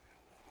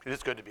It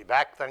is good to be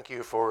back. Thank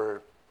you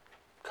for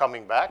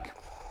coming back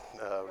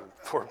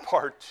for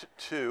part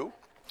two.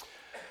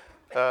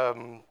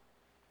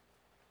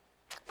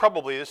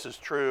 Probably this is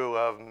true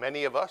of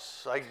many of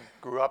us. I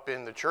grew up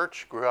in the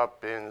church, grew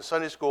up in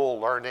Sunday school,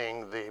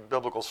 learning the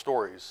biblical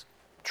stories.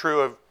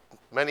 True of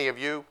many of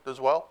you as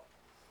well.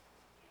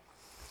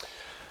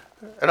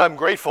 And I'm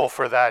grateful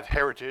for that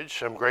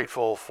heritage. I'm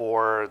grateful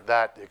for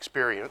that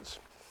experience.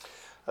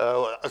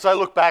 As I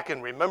look back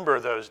and remember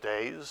those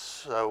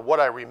days, what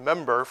I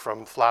remember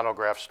from flannel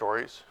graph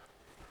stories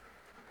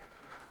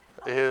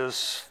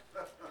is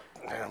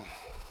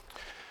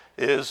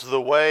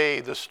the way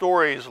the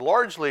stories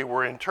largely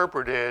were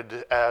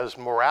interpreted as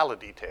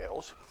morality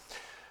tales.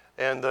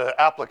 And the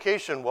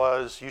application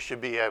was you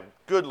should be a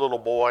good little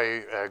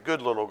boy, a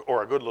good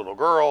little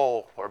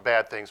girl, or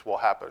bad things will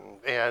happen.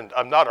 And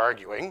I'm not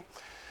arguing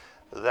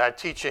that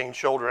teaching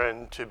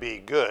children to be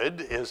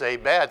good is a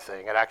bad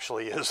thing. It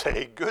actually is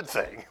a good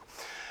thing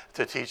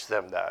to teach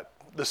them that.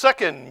 The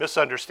second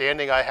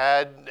misunderstanding I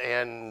had,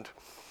 and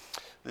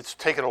it's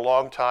taken a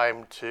long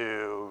time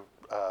to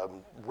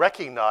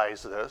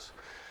recognize this,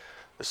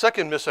 the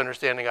second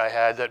misunderstanding I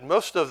had, that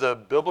most of the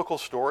biblical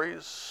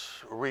stories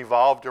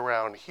revolved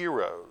around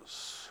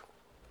heroes.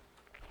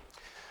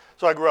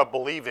 So I grew up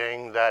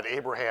believing that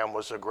Abraham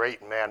was a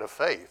great man of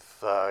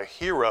faith, a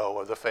hero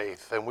of the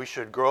faith, and we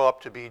should grow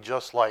up to be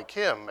just like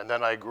him. And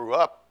then I grew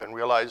up and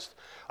realized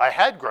I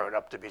had grown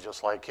up to be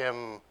just like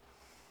him,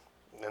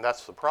 and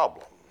that's the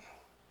problem.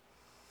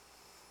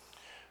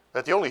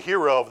 That the only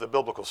hero of the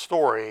biblical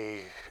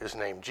story is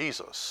named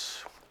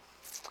Jesus.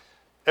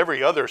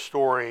 Every other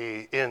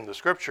story in the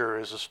scripture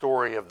is a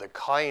story of the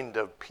kind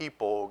of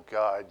people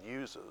God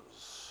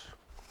uses.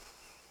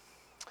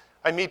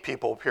 I meet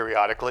people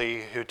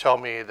periodically who tell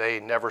me they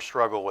never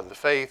struggle in the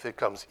faith. It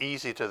comes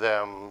easy to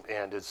them,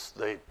 and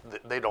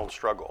they don't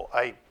struggle.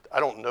 I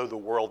don't know the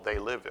world they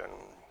live in.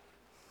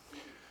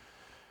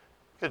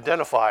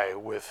 Identify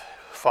with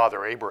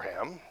Father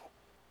Abraham,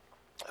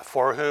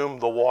 for whom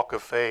the walk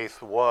of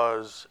faith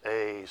was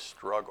a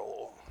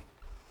struggle.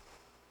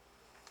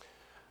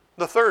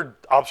 The third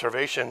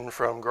observation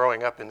from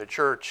growing up in the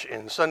church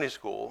in Sunday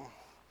school,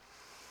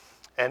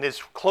 and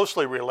it's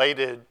closely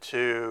related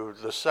to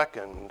the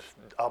second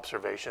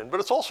observation, but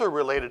it's also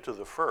related to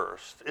the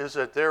first, is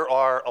that there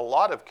are a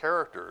lot of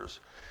characters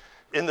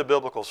in the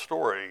biblical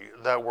story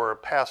that were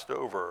passed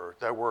over,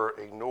 that were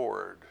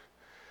ignored.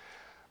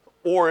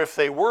 Or if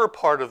they were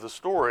part of the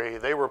story,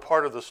 they were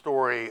part of the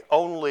story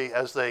only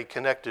as they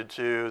connected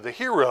to the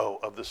hero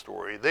of the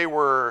story. They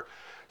were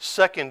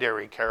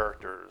secondary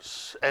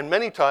characters, and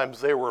many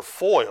times they were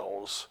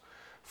foils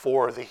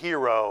for the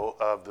hero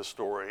of the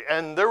story.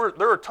 And there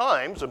are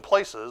times and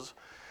places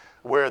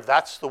where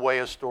that's the way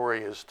a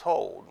story is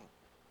told.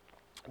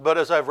 But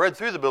as I've read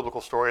through the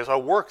biblical stories, I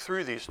work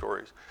through these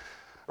stories,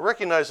 I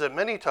recognize that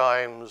many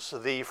times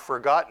the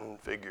forgotten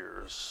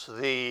figures,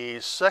 the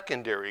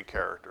secondary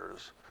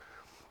characters,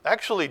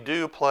 actually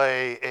do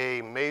play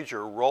a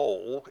major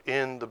role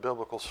in the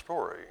biblical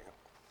story.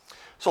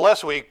 So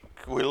last week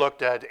we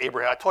looked at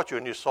Abraham. I taught you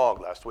a new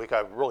song last week.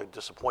 I'm really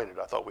disappointed.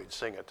 I thought we'd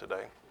sing it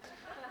today.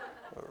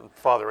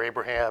 Father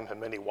Abraham had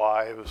many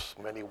wives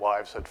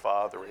had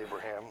Father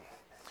Abraham.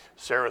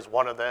 Sarah's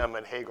one of them,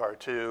 and Hagar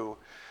too.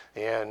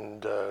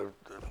 And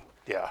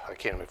I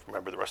can't even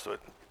remember the rest of it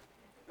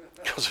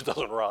because it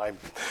doesn't rhyme.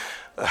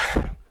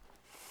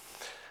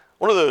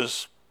 One of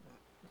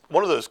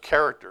those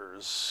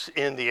characters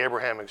in the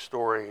Abrahamic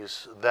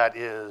stories that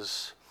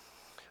is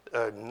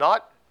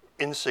not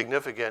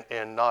insignificant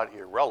and not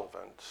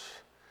irrelevant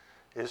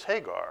is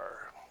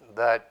Hagar,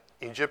 that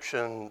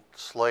Egyptian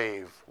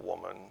slave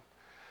woman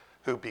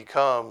who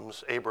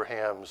becomes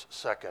Abraham's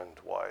second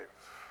wife.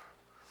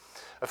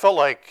 I felt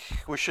like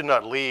we should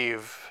not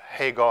leave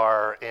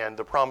Hagar and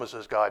the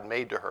promises God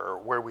made to her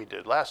where we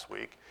did last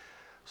week.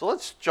 So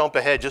let's jump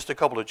ahead just a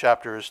couple of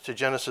chapters to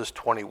Genesis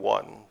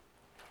 21.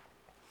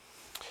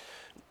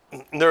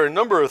 There are a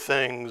number of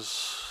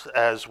things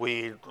as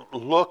we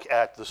look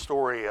at the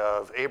story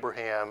of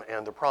Abraham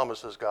and the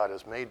promises God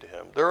has made to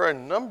him. There are a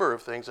number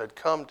of things that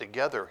come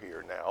together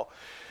here now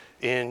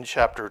in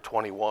chapter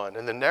 21.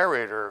 And the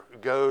narrator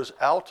goes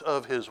out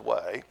of his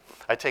way.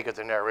 I take it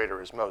the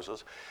narrator is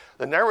Moses.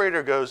 The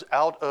narrator goes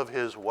out of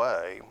his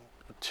way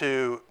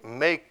to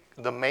make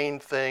the main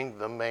thing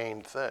the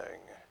main thing.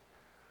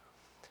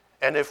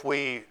 And if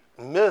we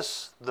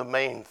miss the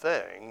main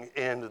thing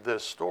in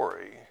this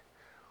story,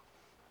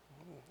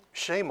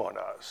 shame on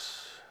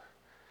us.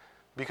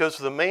 Because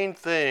the main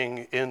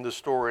thing in the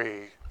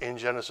story in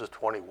Genesis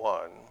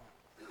 21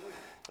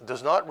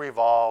 does not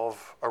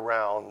revolve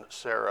around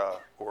Sarah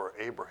or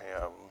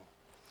Abraham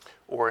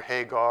or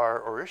Hagar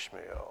or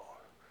Ishmael.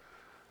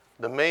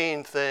 The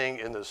main thing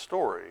in the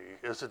story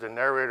is that the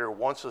narrator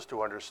wants us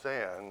to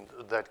understand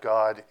that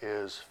God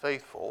is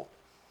faithful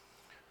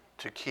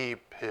to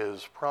keep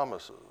his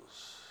promises.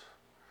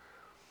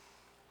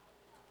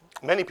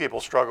 Many people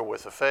struggle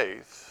with the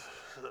faith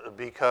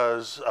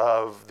because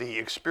of the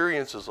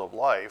experiences of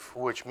life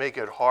which make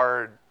it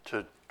hard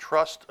to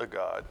trust a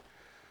God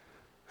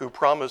who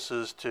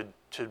promises to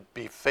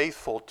be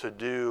faithful to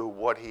do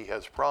what he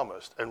has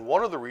promised. And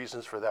one of the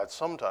reasons for that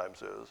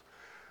sometimes is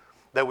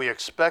that we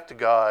expect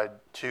God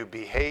to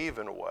behave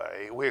in a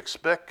way, we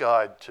expect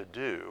God to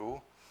do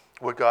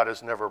what God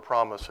has never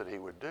promised that he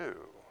would do.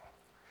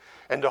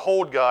 And to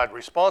hold God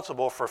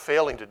responsible for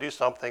failing to do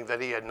something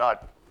that he had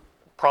not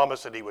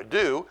promised that he would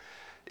do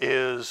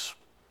is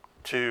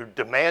to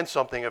demand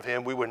something of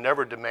him we would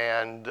never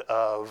demand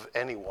of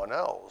anyone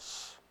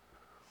else.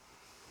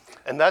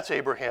 And that's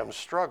Abraham's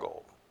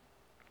struggle.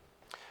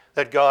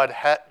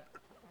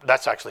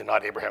 That's actually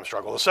not Abraham's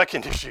struggle. The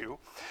second issue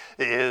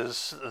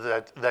is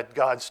that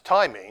God's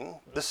timing,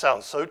 this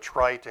sounds so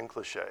trite and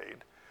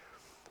cliched,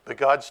 but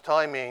God's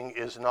timing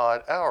is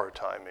not our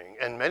timing.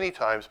 And many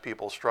times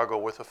people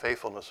struggle with the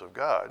faithfulness of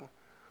God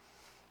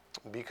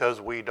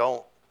because we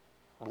don't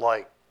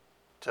like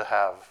to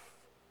have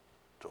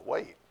to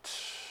wait.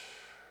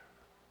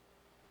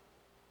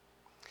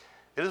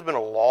 It has been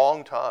a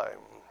long time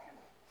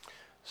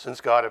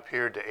since God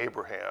appeared to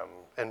Abraham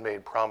and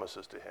made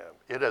promises to him.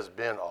 It has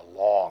been a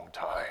long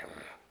time.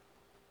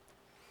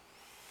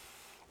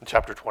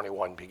 Chapter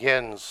 21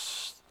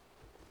 begins,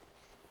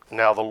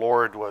 "Now the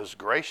Lord was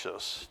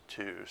gracious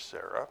to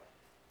Sarah."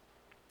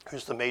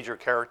 Who's the major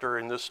character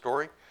in this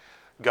story?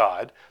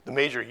 God. The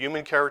major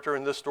human character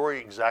in this story,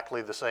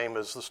 exactly the same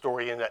as the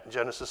story in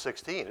Genesis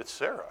 16. It's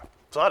Sarah.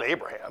 It's not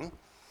Abraham.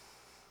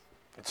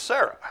 It's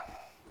Sarah.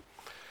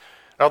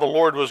 Now the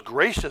Lord was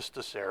gracious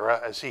to Sarah,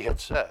 as he had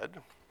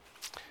said,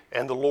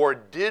 and the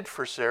Lord did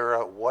for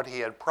Sarah what he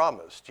had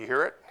promised. Do you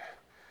hear it?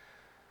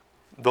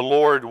 The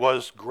Lord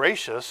was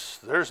gracious.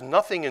 There's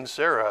nothing in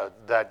Sarah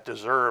that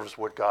deserves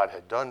what God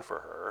had done for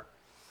her.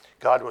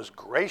 God was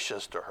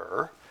gracious to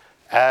her,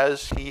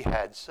 as he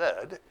had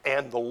said,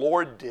 and the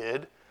Lord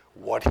did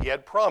what he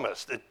had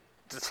promised.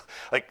 It's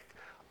like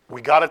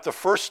we got it the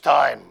first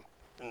time,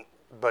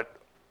 but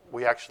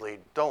we actually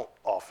don't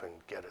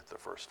often get it the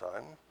first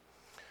time.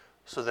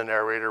 So the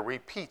narrator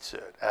repeats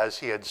it, as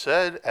he had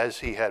said, as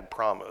he had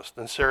promised.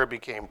 And Sarah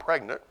became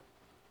pregnant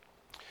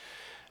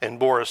and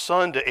bore a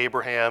son to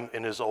Abraham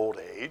in his old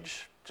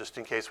age, just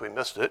in case we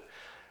missed it,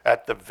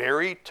 at the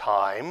very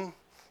time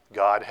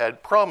God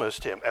had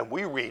promised him. And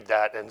we read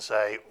that and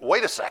say,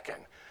 wait a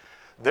second,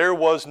 there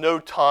was no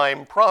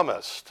time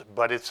promised,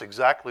 but it's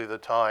exactly the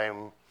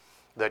time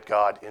that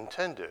God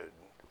intended.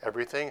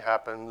 Everything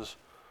happens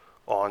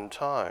on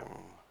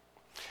time.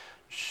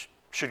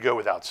 Should go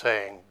without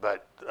saying,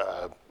 but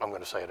I'm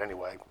going to say it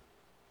anyway.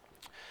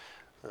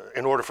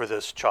 In order for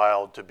this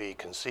child to be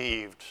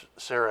conceived,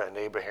 Sarah and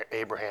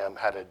Abraham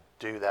had to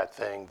do that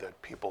thing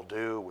that people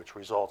do, which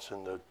results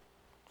in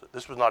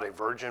this was not a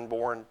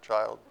virgin-born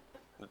child.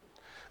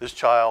 This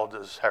child,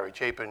 as Harry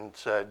Chapin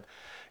said,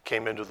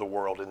 came into the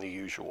world in the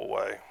usual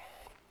way.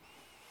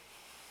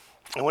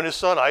 And when his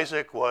son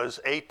Isaac was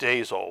 8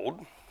 days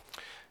old,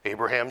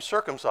 Abraham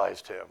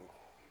circumcised him,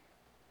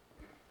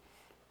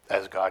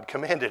 as God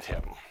commanded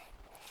him.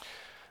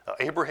 Now,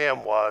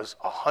 Abraham was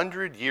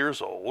 100 years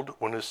old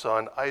when his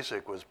son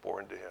Isaac was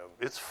born to him.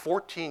 It's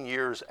 14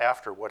 years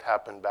after what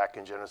happened back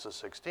in Genesis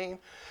 16.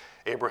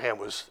 Abraham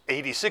was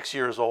 86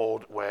 years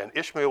old when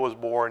Ishmael was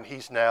born.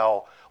 He's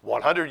now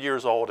 100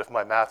 years old. If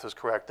my math is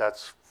correct,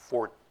 that's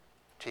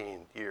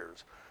 14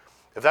 years.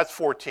 If that's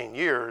 14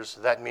 years,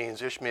 that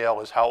means Ishmael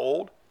is how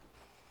old?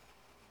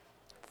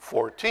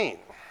 14.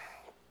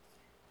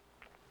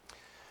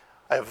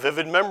 I have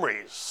vivid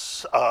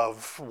memories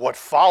of what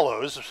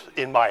follows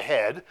in my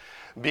head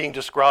being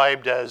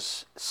described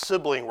as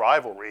sibling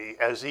rivalry,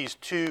 as these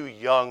two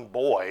young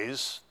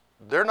boys.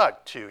 They're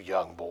not two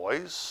young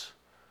boys.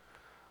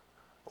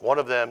 One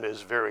of them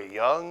is very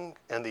young,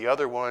 and the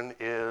other one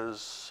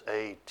is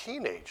a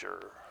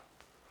teenager.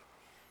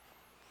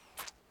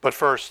 But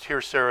first,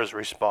 here's Sarah's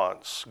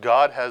response.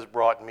 God has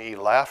brought me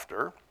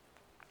laughter,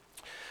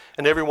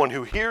 and everyone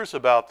who hears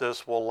about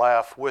this will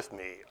laugh with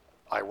me.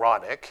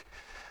 Ironic.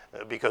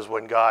 Because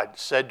when God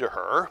said to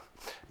her,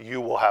 you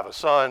will have a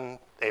son,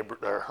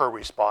 her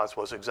response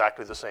was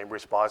exactly the same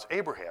response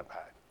Abraham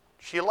had.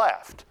 She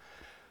laughed.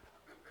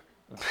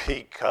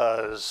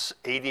 Because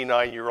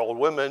 89-year-old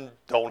women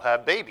don't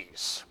have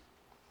babies.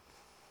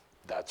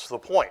 That's the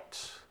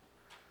point.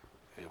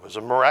 It was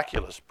a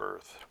miraculous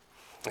birth.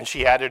 And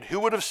she added, who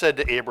would have said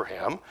to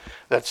Abraham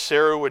that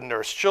Sarah would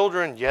nurse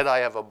children, yet I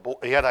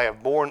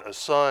have borne a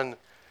son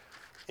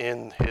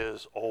in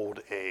his old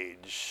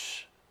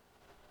age.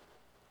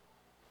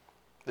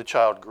 The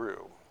child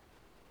grew.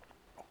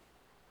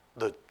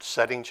 The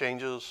setting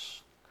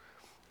changes.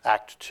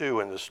 Act 2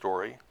 in the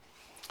story.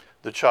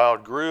 The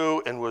child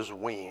grew and was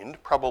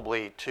weaned,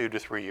 probably 2 to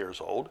 3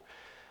 years old.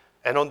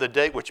 And on the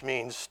date, which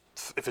means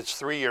if it's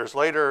 3 years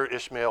later,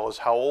 Ishmael is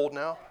how old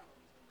now?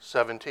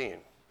 17.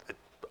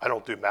 I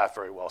don't do math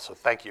very well, so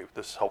thank you.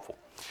 This is helpful.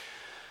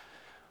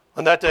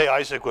 On that day,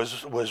 Isaac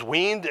was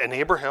weaned, and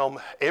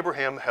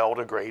Abraham held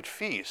a great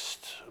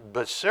feast.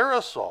 But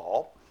Sarah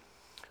saw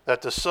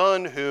that the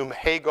son whom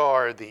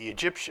Hagar the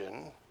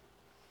Egyptian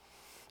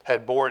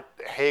had borne,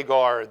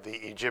 Hagar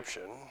the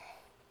Egyptian,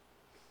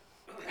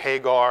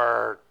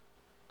 Hagar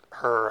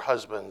her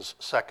husband's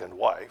second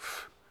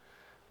wife,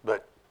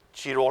 but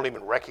she won't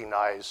even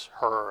recognize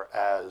her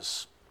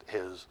as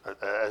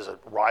as a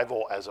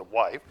rival, as a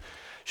wife.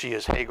 She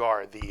is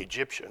Hagar the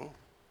Egyptian.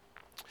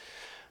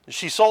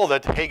 She saw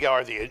that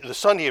Hagar, the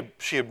son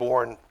she had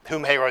born,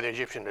 whom Hagar the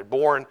Egyptian had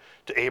born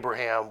to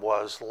Abraham,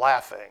 was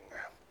laughing.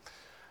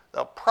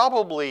 Now,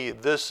 probably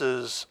this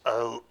is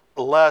a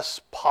less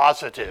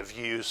positive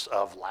use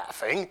of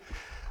laughing.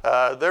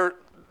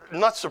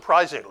 Not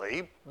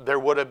surprisingly, there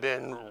would have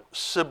been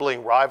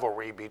sibling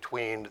rivalry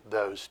between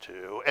those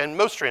two. And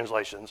most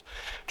translations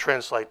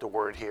translate the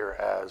word here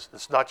as,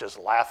 it's not just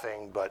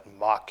laughing, but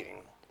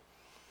mocking.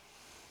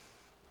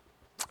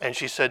 And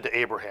she said to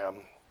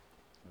Abraham,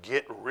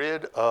 "Get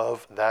rid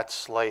of that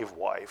slave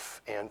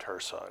wife and her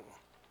son.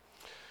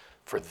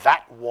 For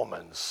that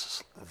woman's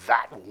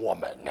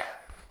son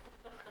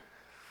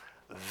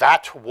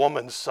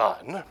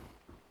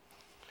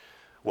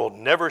will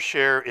never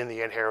share in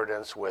the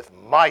inheritance with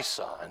my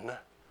son,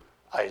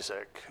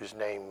 Isaac," whose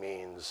name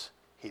means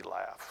he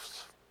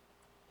laughs.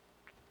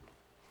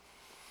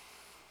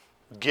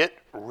 Get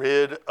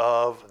rid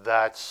of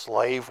that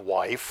slave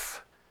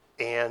wife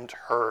and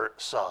her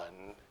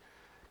son,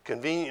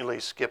 conveniently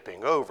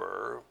skipping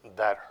over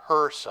that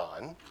her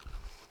son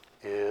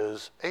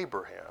is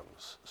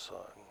Abraham's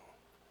son.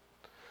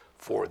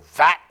 For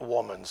that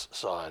woman's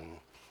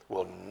son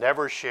will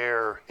never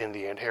share in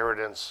the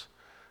inheritance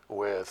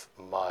with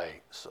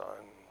my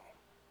son.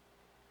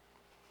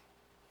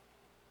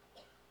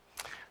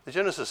 In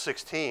Genesis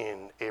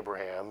 16,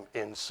 Abraham,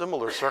 in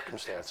similar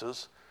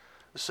circumstances,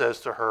 says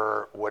to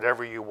her,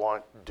 "Whatever you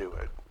want, do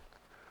it."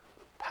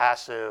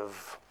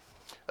 Passive,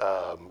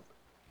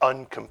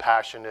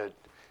 uncompassionate,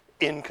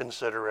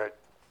 inconsiderate,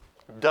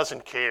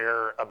 doesn't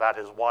care about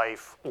his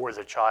wife or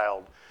the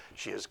child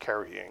she is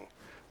carrying.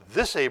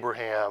 This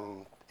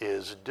Abraham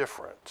is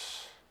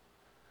different.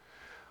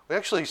 We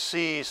actually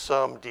see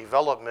some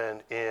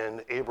development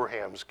in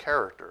Abraham's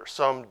character,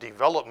 some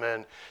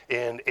development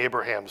in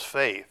Abraham's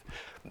faith.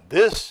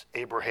 This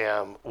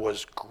Abraham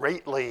was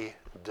greatly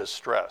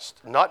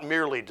distressed, not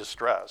merely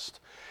distressed.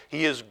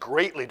 He is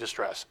greatly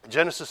distressed.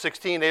 Genesis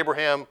 16,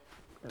 Abraham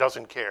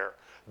doesn't care.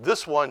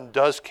 This one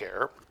does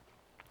care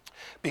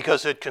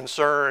because it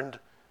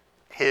concerned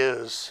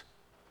his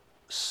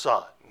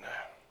son.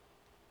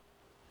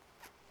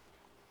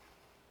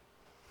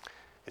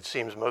 It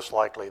seems most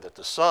likely that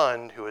the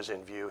son who is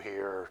in view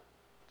here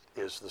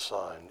is the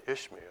son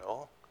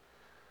Ishmael,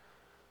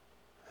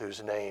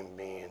 whose name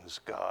means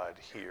God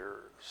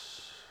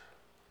hears.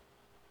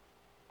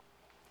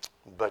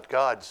 But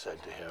God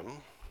said to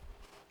him,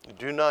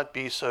 "Do not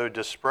be so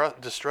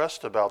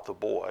distressed about the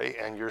boy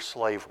and your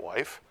slave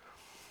wife.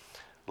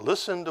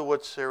 Listen to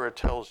what Sarah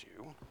tells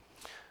you,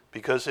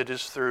 because it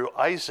is through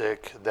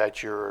Isaac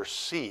that your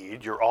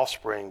seed, your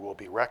offspring, will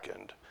be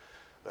reckoned.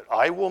 But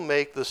I will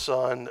make the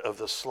son of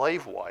the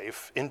slave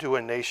wife into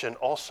a nation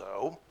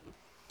also,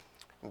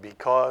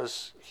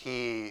 because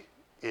he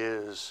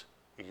is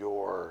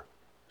your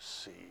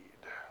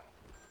seed."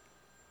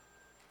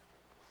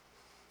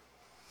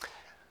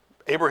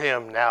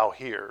 Abraham now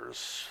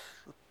hears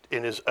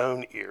in his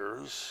own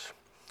ears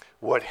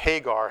what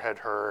Hagar had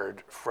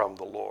heard from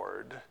the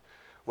Lord.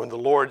 When the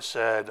Lord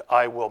said,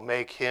 "I will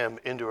make him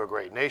into a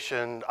great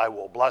nation, I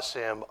will bless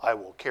him, I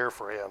will care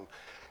for him,"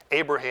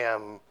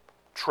 Abraham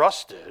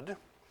trusted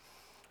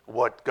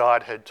what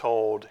God had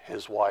told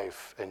his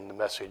wife and the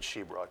message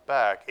she brought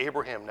back.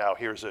 Abraham now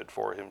hears it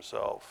for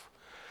himself.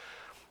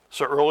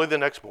 So early the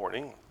next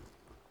morning,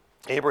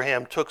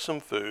 Abraham took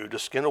some food, a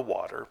skin of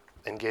water,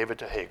 and gave it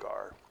to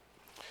Hagar.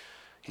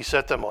 He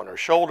set them on her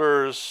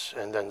shoulders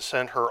and then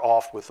sent her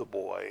off with the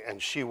boy,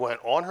 and she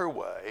went on her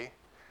way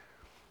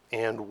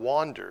and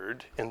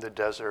wandered in the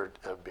desert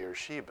of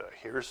Beersheba.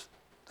 It's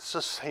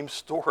the same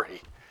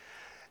story.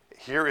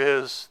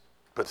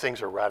 But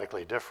things are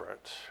radically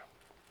different.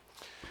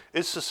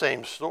 It's the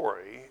same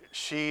story.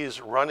 She's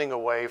running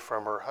away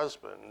from her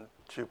husband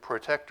to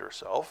protect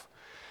herself.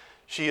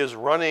 She's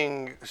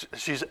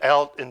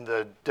out in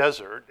the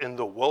desert, in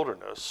the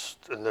wilderness,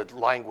 in the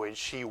language,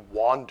 she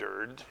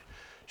wandered.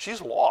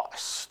 She's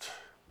lost.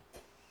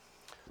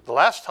 The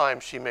last time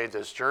she made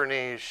this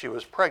journey, she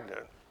was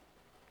pregnant.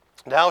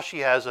 Now she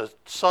has a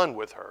son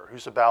with her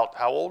who's about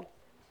how old?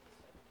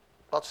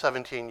 About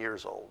 17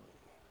 years old.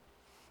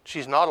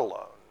 She's not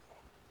alone.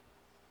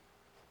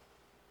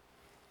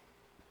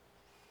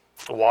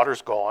 The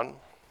water's gone.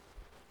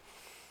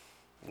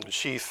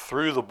 She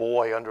threw the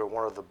boy under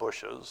one of the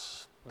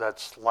bushes.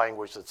 That's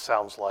language that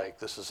sounds like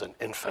this is an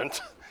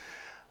infant.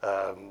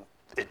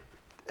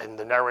 And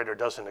the narrator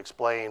doesn't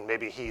explain,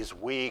 maybe he's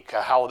weak,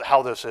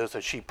 how this is,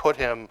 that she put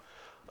him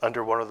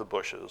under one of the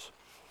bushes.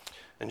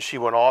 And she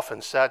went off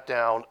and sat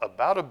down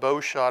about a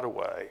bow shot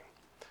away,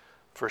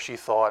 for she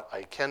thought,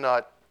 "I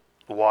cannot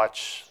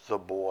watch the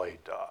boy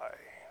die."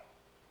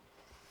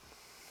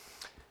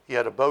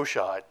 Yet a bow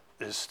shot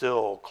is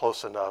still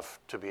close enough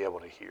to be able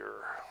to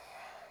hear.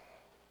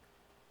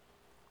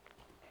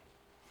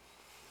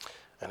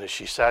 And as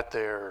she sat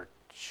there,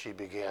 she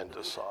began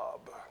to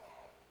sob.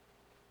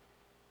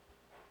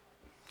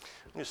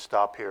 Let me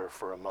stop here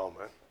for a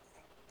moment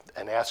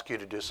and ask you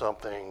to do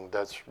something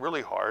that's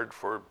really hard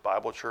for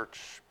Bible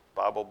church,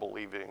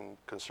 Bible-believing,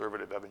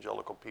 conservative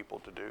evangelical people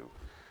to do.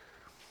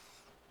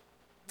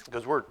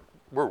 Because we're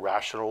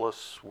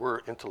rationalists,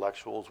 we're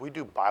intellectuals, we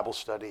do Bible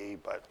study,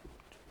 but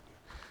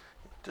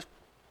just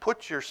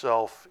put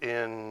yourself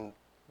in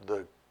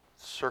the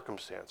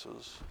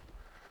circumstances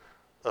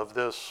of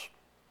this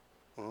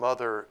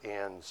mother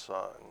and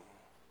son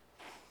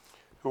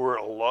who are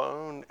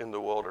alone in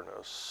the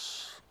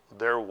wilderness.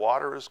 Their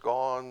water is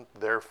gone,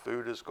 their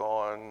food is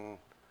gone,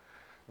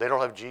 they don't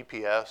have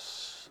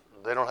GPS,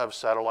 they don't have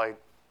satellite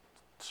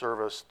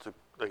service.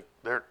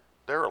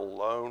 They're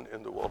alone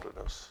in the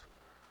wilderness.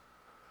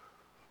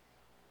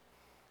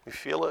 You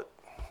feel it?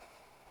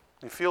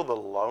 You feel the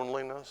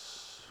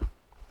loneliness,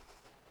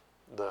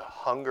 the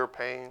hunger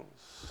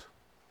pains,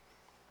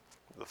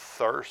 the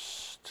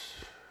thirst.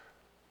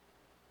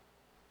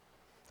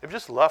 They've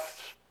just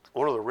left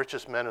one of the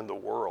richest men in the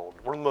world,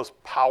 one of the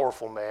most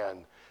powerful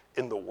men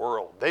in the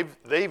world.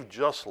 They've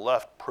just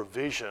left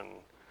provision,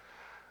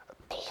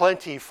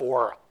 plenty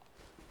for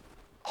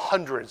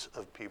hundreds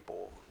of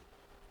people,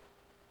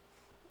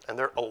 and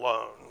they're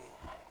alone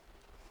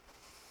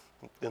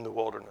in the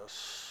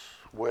wilderness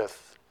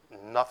with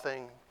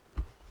nothing,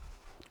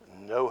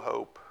 no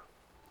hope,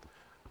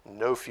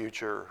 no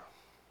future.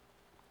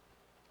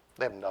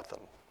 They have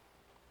nothing.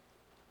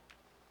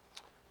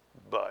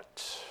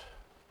 But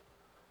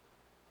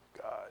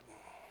God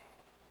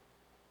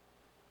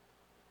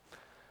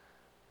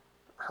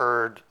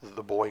heard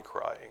the boy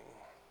crying.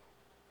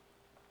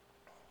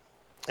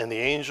 And the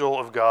angel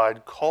of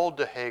God called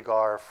to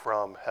Hagar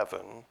from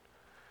heaven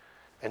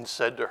and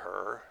said to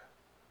her,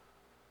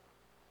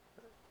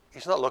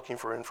 he's not looking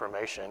for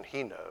information,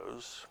 he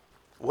knows.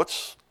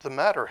 What's the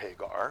matter,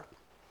 Hagar?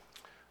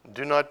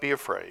 Do not be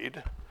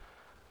afraid.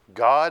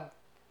 God,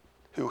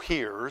 who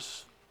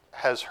hears,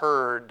 has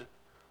heard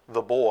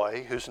the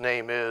boy, whose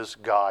name is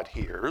God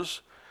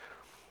Hears.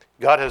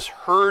 God has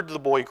heard the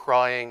boy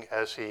crying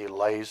as he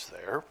lays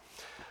there.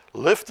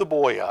 Lift the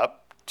boy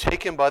up,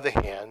 take him by the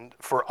hand,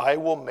 for I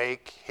will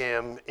make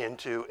him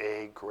into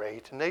a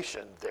great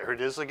nation. There it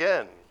is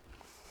again.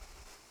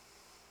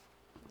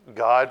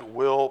 God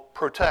will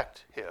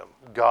protect him.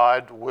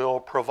 God will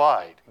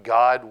provide.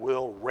 God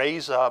will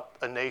raise up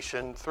a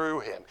nation through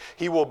him.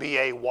 He will be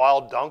a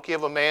wild donkey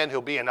of a man.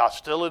 He'll be in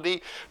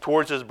hostility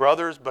towards his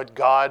brothers, but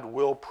God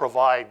will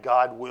provide.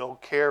 God will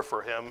care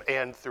for him.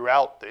 And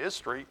throughout the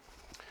history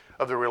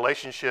of the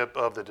relationship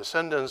of the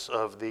descendants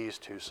of these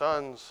two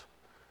sons,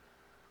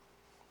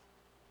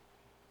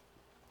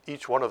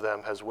 each one of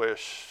them has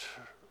wished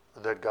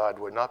that God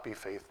would not be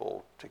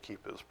faithful to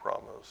keep his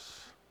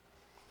promise.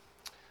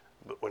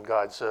 But when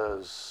God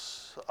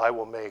says, I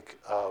will make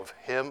of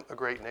him a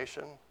great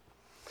nation,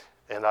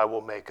 and I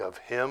will make of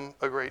him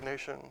a great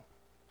nation,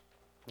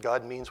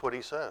 God means what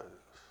he says.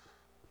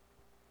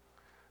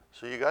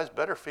 So you guys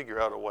better figure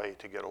out a way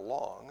to get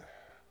along,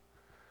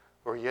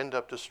 or you end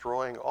up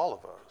destroying all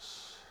of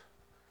us.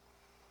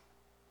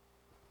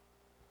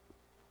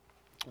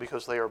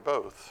 Because they are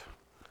both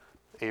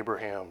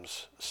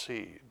Abraham's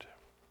seed.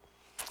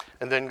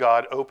 And then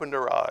God opened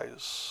her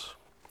eyes.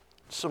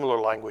 Similar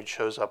language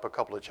shows up a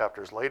couple of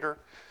chapters later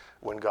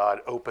when God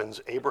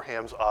opens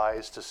Abraham's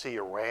eyes to see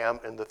a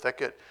ram in the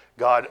thicket.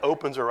 God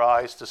opens her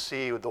eyes to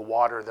see the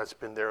water that's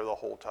been there the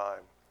whole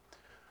time.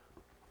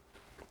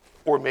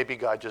 Or maybe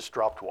God just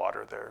dropped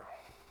water there.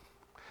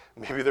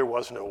 Maybe there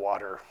was no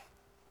water,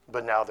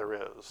 but now there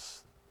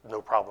is.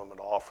 No problem at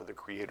all for the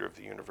creator of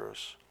the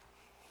universe.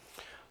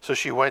 So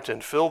she went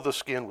and filled the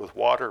skin with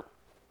water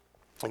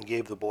and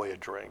gave the boy a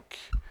drink.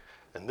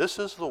 And this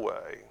is the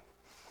way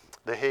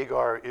the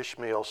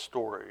Hagar-Ishmael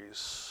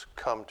stories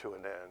come to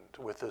an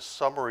end, with this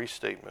summary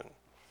statement.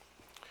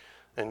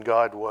 And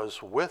God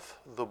was with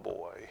the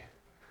boy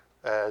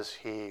as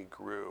he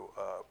grew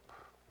up.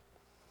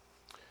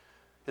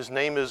 His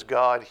name is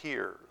God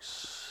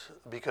Hears,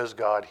 because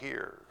God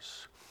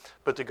hears.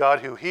 But the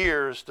God who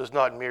hears does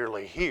not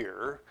merely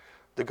hear.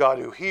 The God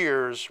who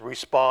hears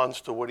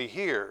responds to what he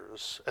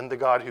hears. And the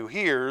God who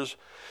hears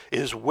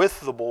is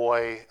with the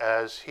boy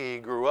as he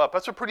grew up.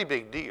 That's a pretty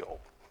big deal.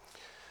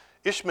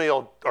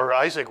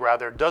 Isaac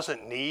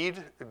doesn't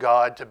need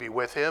God to be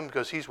with him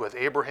because he's with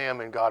Abraham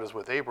and God is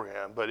with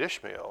Abraham. But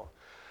Ishmael,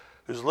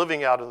 who's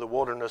living out in the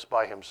wilderness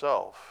by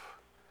himself,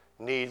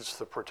 needs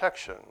the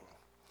protection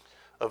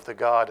of the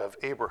God of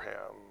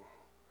Abraham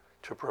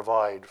to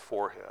provide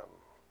for him.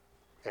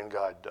 And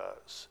God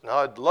does. Now,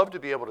 I'd love to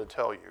be able to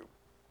tell you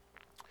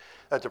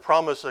that the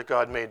promise that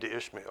God made to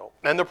Ishmael,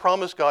 and the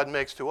promise God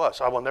makes to us,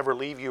 I will never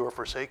leave you or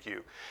forsake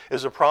you,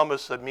 is a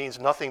promise that means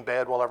nothing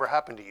bad will ever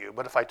happen to you.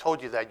 But if I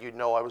told you that, you'd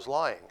know I was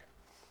lying.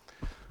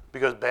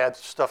 Because bad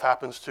stuff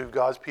happens to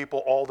God's people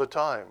all the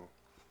time.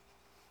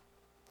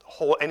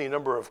 Any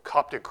number of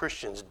Coptic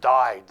Christians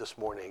died this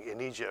morning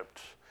in Egypt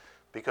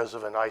because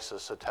of an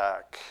ISIS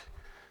attack.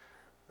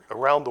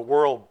 Around the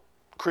world,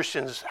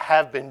 Christians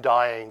have been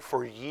dying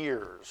for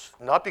years,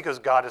 not because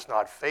God is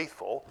not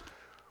faithful,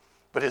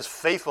 But his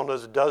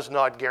faithfulness does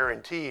not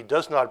guarantee,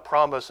 does not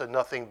promise that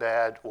nothing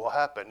bad will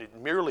happen. It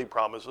merely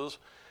promises,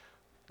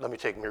 let me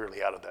take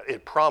merely out of that.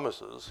 It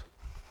promises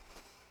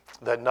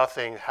that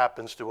nothing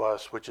happens to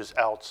us which is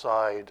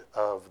outside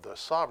of the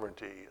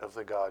sovereignty of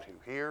the God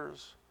who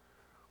hears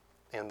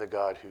and the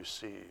God who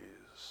sees.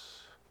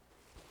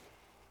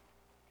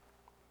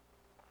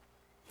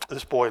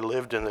 This boy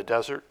lived in the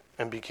desert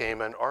and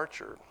became an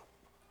archer.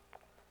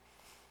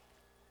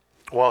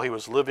 While he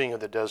was living in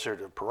the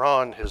desert of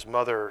Paran, his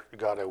mother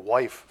got a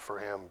wife for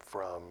him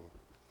from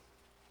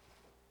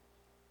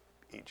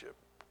Egypt.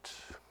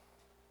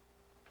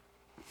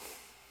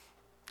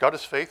 God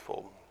is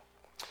faithful.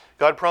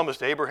 God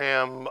promised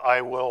Abraham,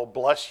 I will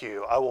bless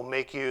you. I will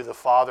make you the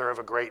father of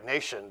a great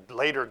nation.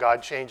 Later,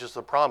 God changes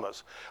the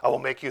promise. I will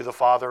make you the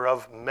father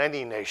of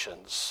many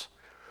nations.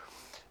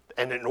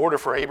 And in order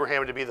for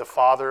Abraham to be the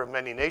father of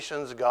many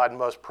nations, God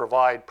must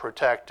provide,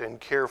 protect, and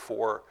care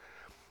for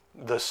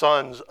the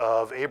sons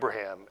of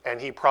Abraham. And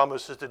he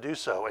promises to do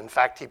so. In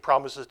fact, he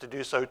promises to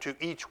do so to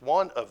each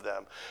one of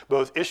them.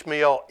 Both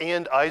Ishmael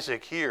and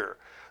Isaac here,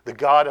 the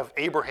God of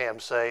Abraham,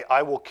 say,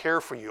 I will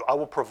care for you. I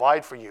will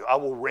provide for you. I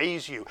will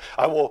raise you.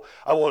 I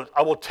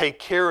will take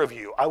care of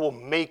you. I will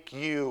make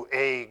you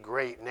a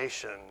great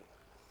nation.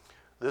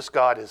 This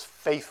God is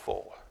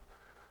faithful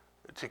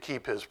to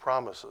keep his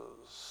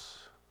promises.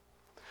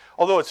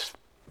 Although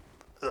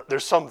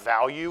there's some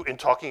value in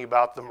talking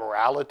about the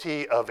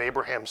morality of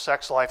Abraham's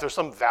sex life. There's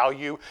some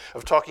value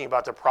of talking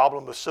about the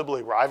problem of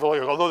sibling rivalry.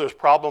 Although there's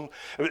problem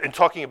in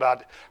talking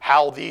about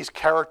how these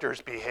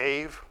characters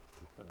behave,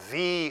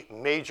 the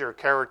major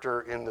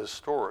character in this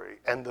story,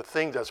 and the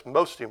thing that's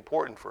most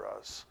important for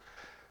us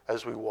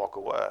as we walk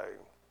away,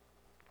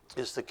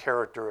 is the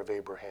character of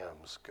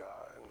Abraham's God.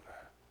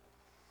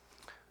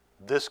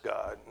 This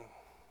God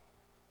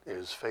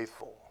is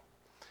faithful.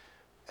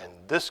 And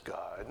this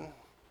God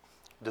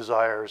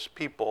desires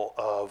people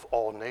of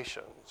all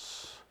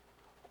nations,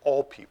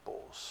 all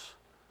peoples,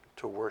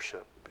 to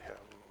worship him.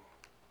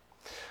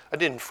 I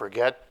didn't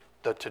forget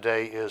that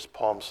today is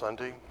Palm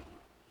Sunday.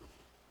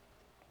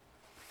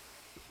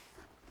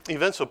 The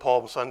events of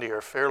Palm Sunday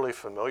are fairly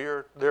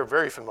familiar. They're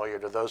very familiar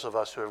to those of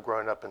us who have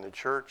grown up in the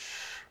church.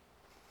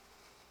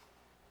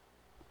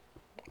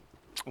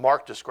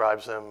 Mark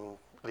describes them,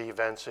 the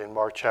events, in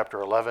Mark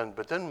chapter 11,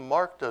 but then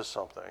Mark does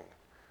something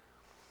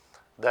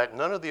that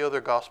none of the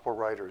other gospel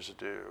writers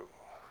do.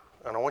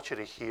 And I want you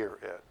to hear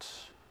it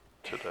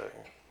today.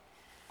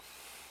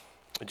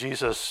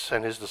 Jesus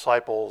and his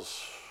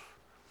disciples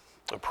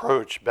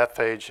approach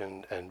Bethphage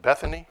and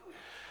Bethany.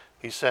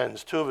 He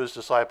sends two of his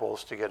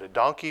disciples to get a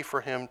donkey for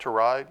him to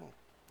ride.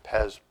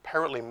 Has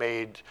apparently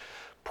made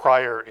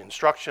prior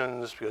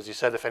instructions, because he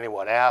said if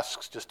anyone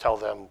asks, just tell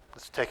them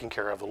it's taken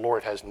care of. The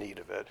Lord has need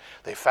of it.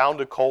 They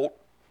found a colt.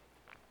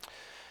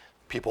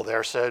 People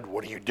there said,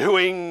 what are you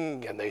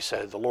doing? And they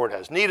said, the Lord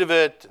has need of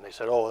it. And they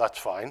said, oh, that's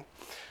fine.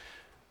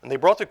 And they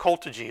brought the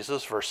colt to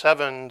Jesus, verse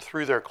 7,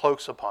 threw their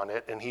cloaks upon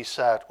it, and he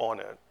sat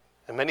on it.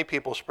 And many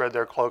people spread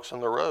their cloaks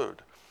on the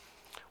road,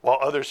 while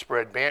others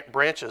spread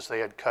branches they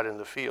had cut in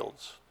the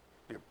fields.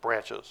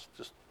 Branches,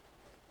 just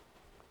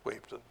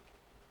waved them.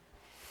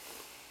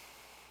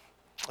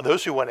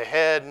 Those who went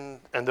ahead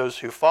and those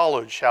who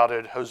followed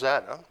shouted,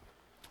 Hosanna.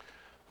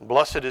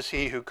 Blessed is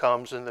he who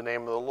comes in the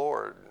name of the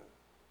Lord.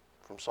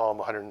 From Psalm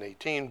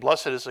 118,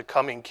 blessed is the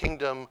coming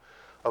kingdom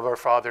of our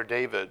father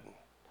David.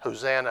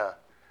 Hosanna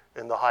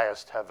in the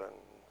highest heavens.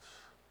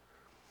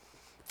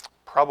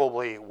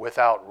 Probably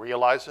without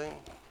realizing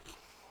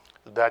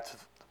that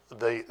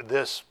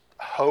this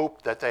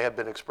hope that they have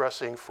been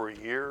expressing for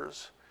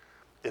years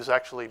is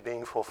actually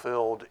being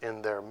fulfilled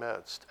in their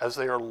midst, as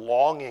they are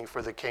longing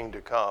for the king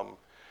to come,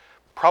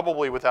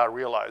 probably without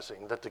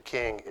realizing that the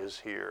king is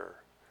here.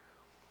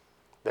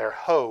 Their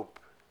hope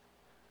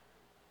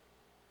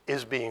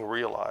is being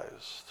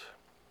realized.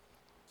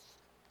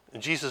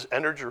 Jesus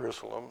entered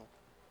Jerusalem,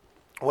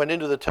 went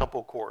into the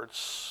temple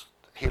courts.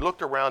 He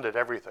looked around at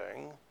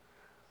everything.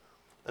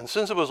 And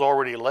since it was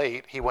already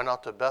late, he went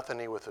out to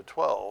Bethany with the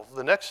 12.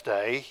 The next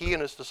day, he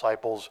and his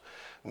disciples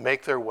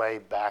make their way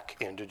back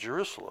into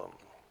Jerusalem.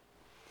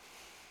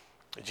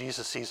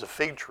 Jesus sees a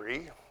fig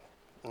tree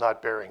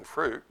not bearing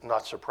fruit.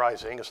 Not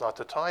surprising, it's not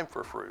the time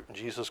for fruit. And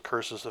Jesus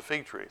curses the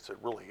fig tree. It's a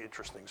really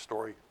interesting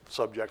story,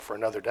 subject for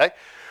another day.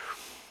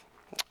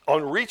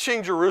 On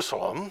reaching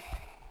Jerusalem,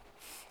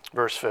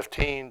 verse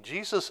 15,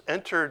 Jesus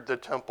entered the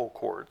temple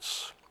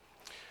courts,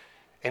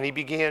 and he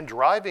began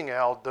driving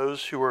out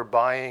those who were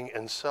buying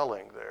and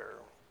selling there.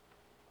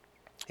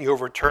 He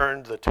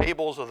overturned the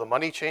tables of the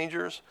money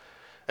changers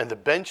and the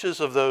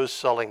benches of those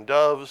selling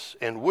doves,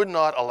 and would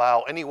not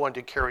allow anyone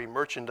to carry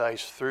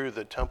merchandise through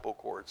the temple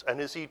courts. And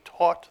as he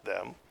taught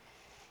them,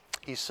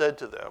 he said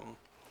to them,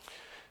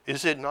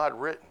 is it not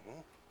written,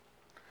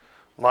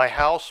 my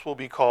house will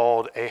be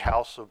called a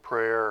house of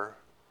prayer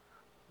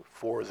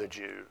for the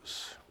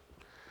Jews.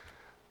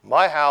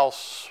 My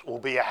house will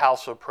be a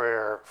house of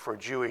prayer for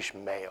Jewish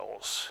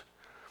males.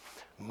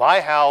 My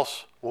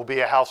house will be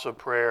a house of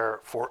prayer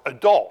for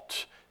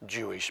adult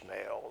Jewish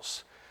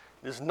males.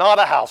 is not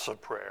a house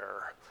of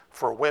prayer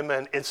for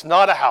women. It's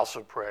not a house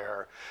of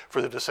prayer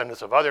for the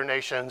descendants of other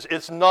nations.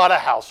 It's not a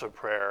house of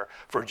prayer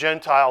for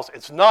Gentiles.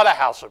 It's not a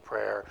house of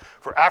prayer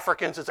for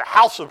Africans. It's a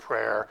house of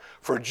prayer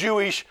for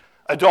Jewish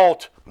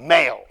adult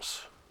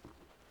males.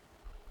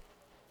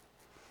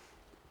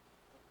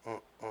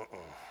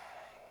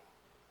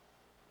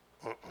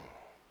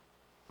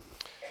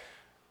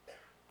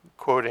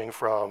 Quoting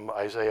from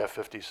Isaiah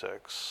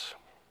 56,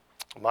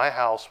 "My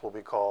house will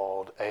be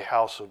called a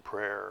house of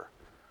prayer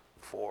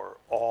for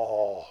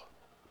all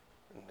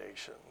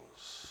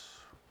nations."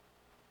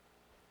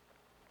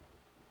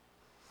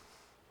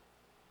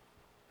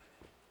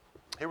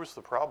 Here was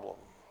the problem.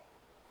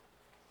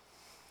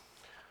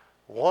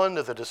 One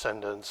of the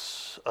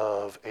descendants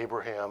of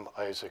Abraham,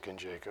 Isaac, and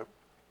Jacob,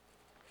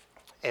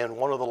 and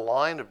one of the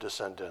line of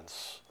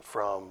descendants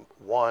from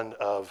one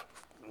of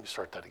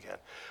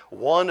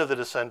the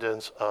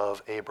descendants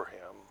of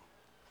Abraham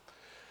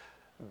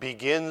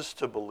begins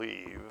to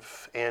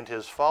believe, and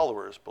his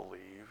followers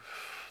believe,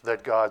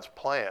 that God's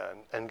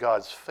plan and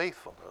God's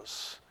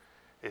faithfulness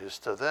is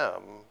to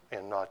them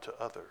and not to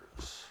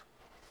others.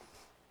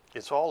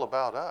 It's all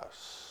about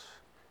us.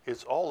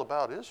 It's all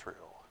about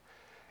Israel.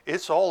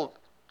 It's all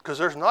because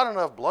there's not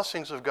enough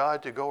blessings of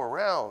God to go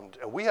around,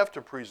 and we have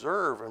to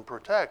preserve and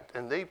protect.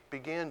 And they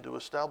began to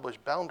establish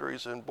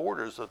boundaries and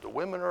borders that the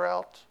women are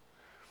out,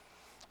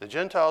 the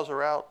Gentiles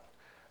are out,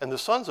 and the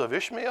sons of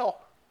Ishmael,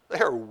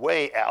 they are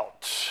way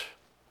out.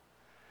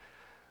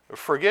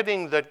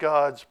 Forgetting that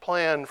God's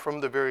plan from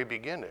the very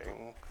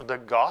beginning, the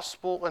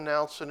gospel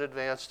announced in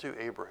advance to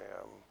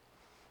Abraham,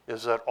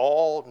 is that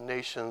all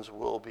nations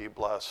will be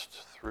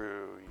blessed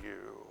through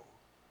you.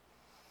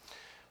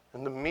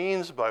 And the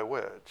means by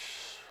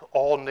which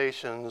all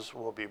nations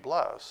will be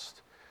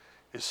blessed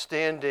is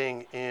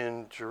standing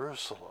in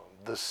Jerusalem.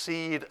 The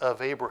seed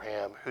of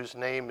Abraham, whose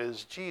name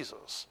is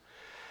Jesus,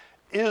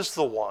 is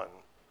the one,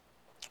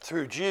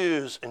 through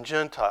Jews and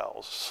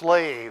Gentiles,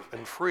 slave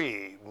and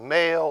free,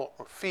 male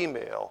or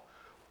female,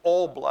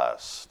 all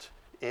blessed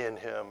in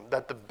him,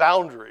 that the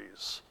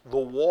boundaries, the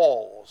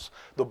walls,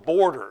 the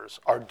borders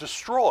are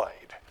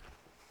destroyed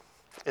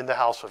in the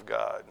house of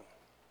God,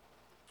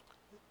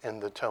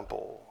 in the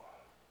temple.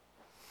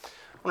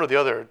 One of the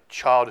other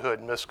childhood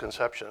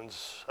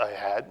misconceptions I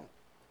had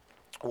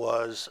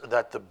was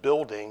that the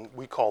building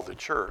we call the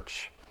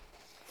church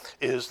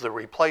is the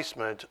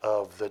replacement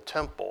of the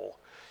temple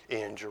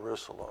in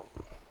Jerusalem.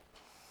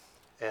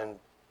 And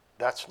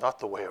that's not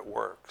the way it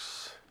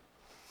works.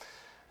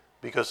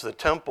 Because the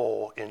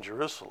temple in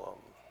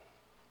Jerusalem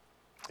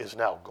is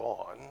now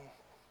gone,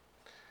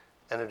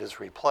 and it is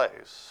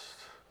replaced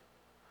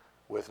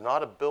with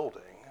not a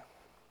building,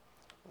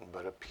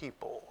 but a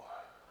people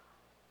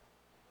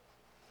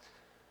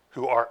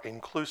who are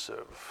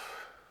inclusive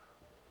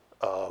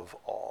of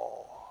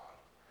all.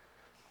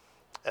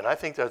 And I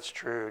think that's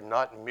true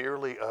not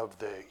merely of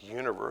the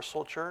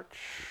universal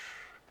church,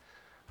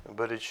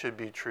 but it should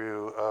be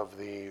true of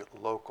the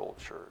local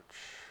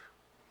church.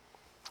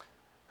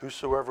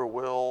 Whosoever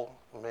will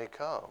may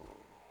come.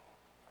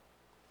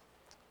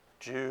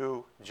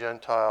 Jew,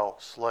 Gentile,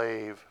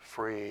 slave,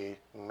 free,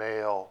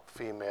 male,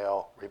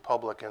 female,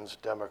 Republicans,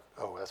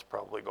 that's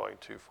probably going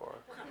too far.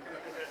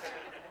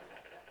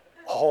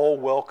 All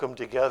welcome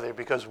together,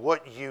 because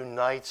what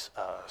unites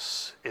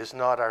us is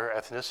not our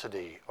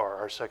ethnicity or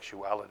our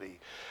sexuality,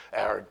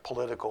 our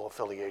political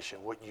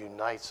affiliation. What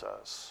unites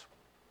us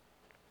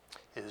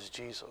is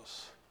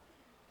Jesus.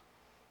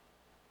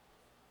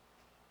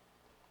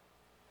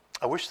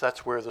 I wish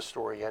that's where the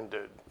story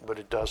ended, but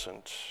it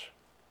doesn't.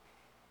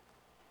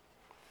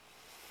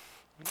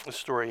 The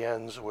story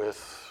ends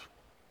with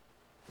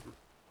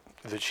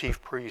the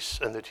chief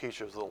priests and the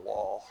teachers of the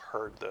law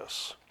heard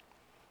this,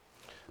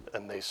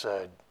 and they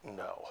said,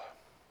 no,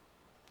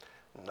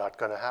 not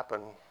going to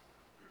happen.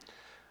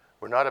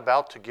 We're not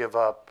about to give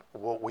up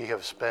what we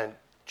have spent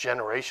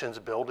generations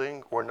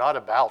building. We're not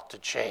about to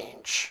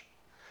change.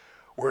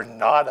 We're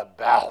not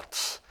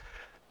about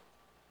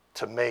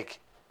to make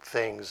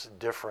things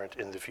different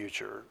in the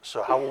future.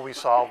 So how will we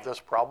solve this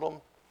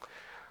problem?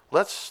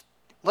 Let's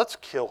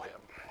kill him,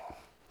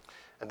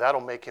 and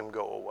that'll make him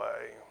go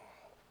away.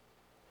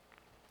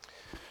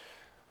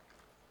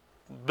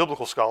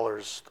 Biblical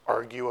scholars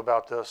argue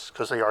about this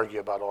because they argue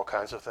about all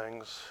kinds of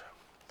things.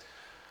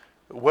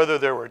 Whether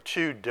there were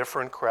two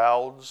different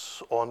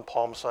crowds on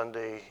Palm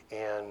Sunday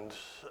and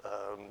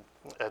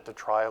at the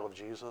trial of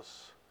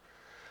Jesus,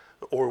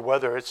 or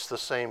whether it's the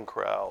same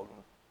crowd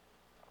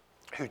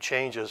who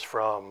changes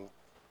from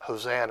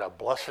Hosanna,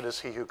 blessed is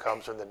he who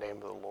comes in the name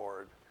of the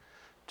Lord,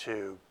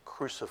 to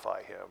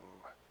crucify him,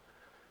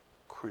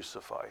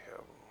 crucify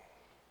him.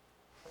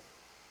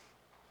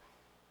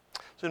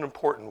 It's an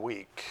important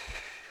week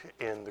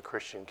in the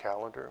Christian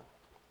calendar.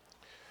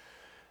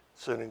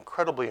 It's an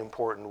incredibly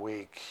important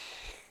week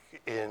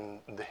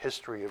in the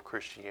history of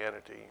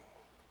Christianity,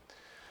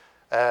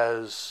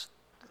 as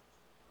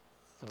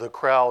the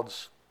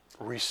crowd's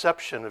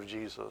reception of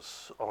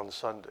Jesus on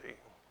Sunday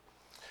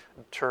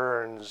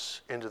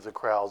turns into the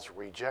crowd's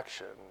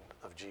rejection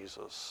of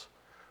Jesus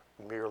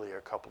merely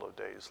a couple of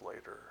days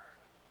later.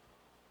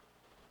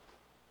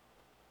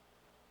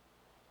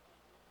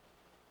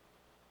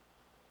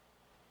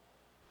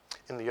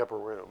 In the upper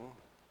room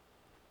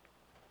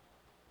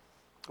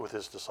with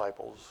his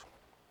disciples,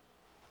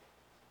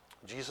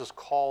 Jesus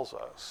calls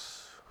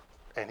us,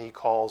 and he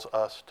calls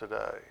us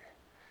today,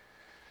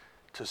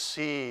 to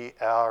see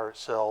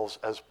ourselves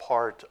as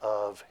part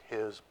of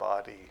his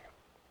body,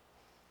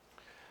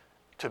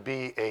 to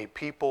be a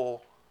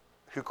people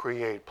who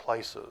create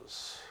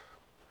places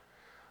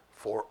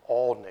for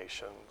all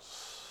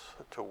nations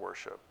to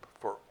worship,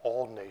 for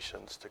all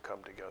nations to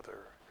come together,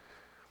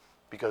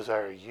 because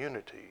our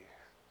unity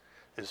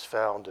is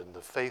found in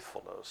the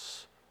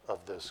faithfulness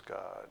of this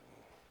God.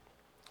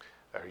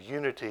 Our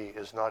unity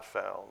is not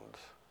found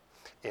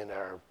in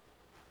our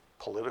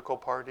political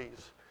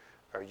parties.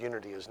 Our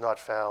unity is not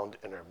found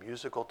in our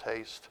musical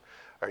taste.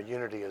 Our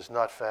unity is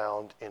not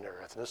found in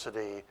our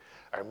ethnicity.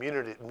 Our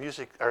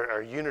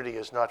unity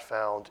is not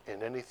found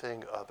in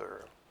anything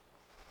other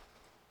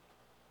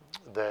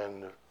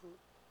than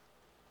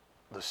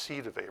the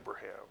seed of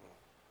Abraham,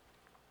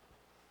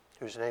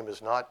 whose name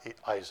is not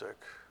Isaac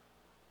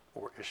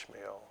or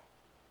Ishmael,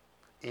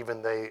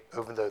 even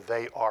though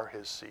they are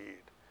his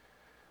seed,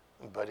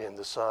 but in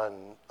the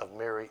son of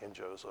Mary and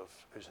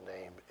Joseph, whose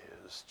name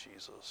is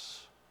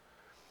Jesus.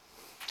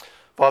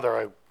 Father,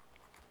 I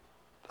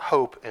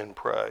hope and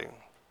pray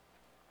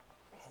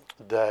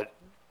that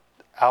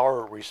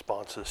our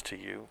responses to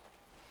you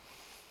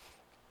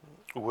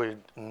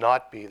would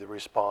not be the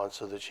response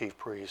of the chief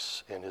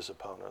priests and his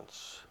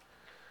opponents,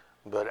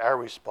 but our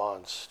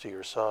response to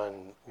your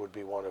Son would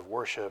be one of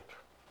worship,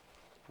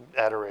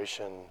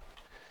 adoration,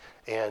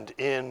 and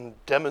in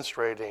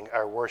demonstrating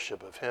our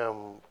worship of him,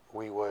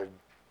 we would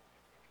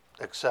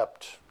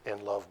accept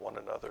and love one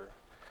another.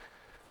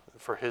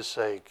 For his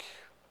sake,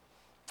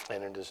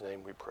 and in his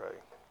name we pray.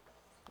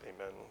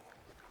 Amen.